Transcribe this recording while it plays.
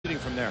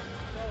from there.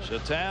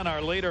 Shatan,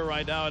 our leader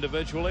right now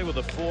individually, with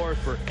a 4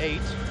 for 8.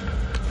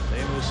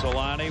 Teemu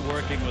Solani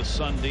working with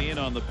Sundin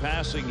on the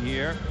passing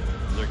here.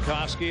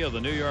 Czerkawski of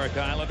the New York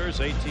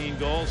Islanders, 18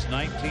 goals,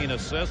 19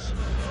 assists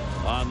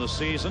on the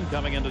season,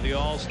 coming into the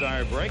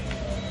All-Star break.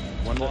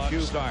 One of the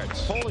few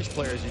starts. Polish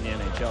players in the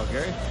NHL,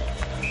 Gary.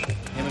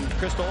 Him and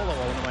Kristola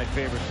are one of my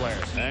favorite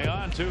players. Hang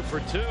on, 2 for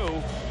 2.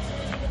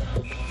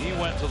 He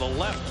went to the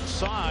left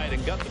side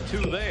and got the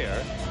 2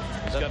 there.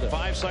 He's got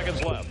 5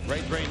 seconds left.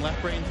 Right brain,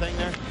 left brain thing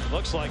there?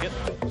 Looks like it.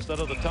 Instead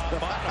of the top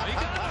bottom. He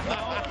got it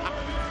though.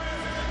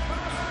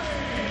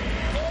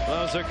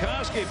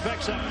 Czerkawski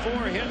picks up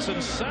 4 hits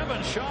and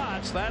 7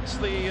 shots. That's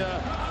the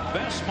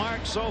best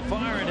mark so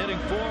far in hitting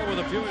 4 with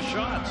the fewest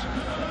shots.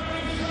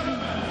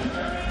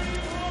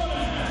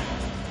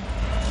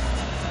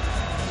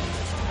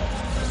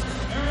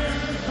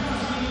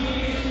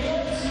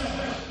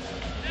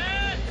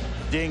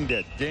 Dinged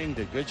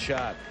it. Good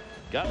shot.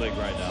 Got league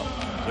right now.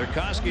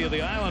 Czerkawski of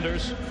the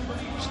Islanders,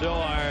 still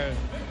our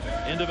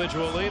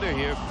individual leader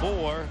here.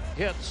 4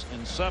 hits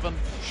and 7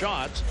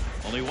 shots.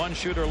 Only 1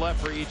 shooter left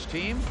for each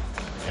team.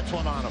 Gets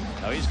one on him.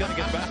 Now he's going to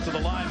get back to the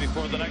line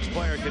before the next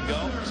player can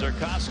go.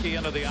 Czerkawski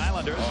into the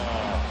Islanders.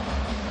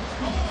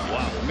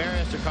 Wow.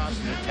 Mariusz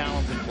Czerkawski is a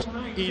talented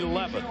player.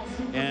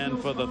 11th. And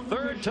for the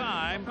 3rd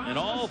time in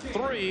all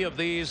 3 of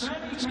these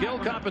skill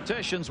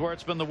competitions where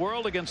it's been the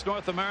world against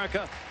North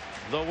America,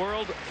 the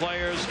world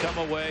players come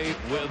away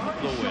with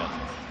the win.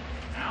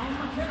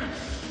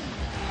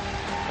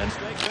 And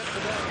stay fit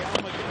today. Al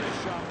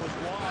McGinnis shot was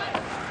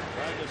wide.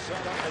 Tried to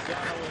set up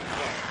Lugano in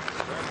front.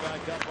 Turned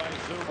back up by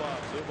Zubov.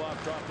 Zubov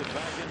dropped it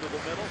back into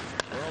the middle.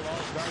 World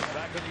All-Stars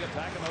back in the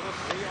attack. Another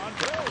 3 on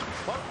 2.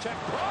 Poke check.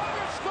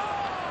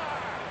 Score!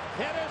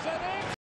 It is an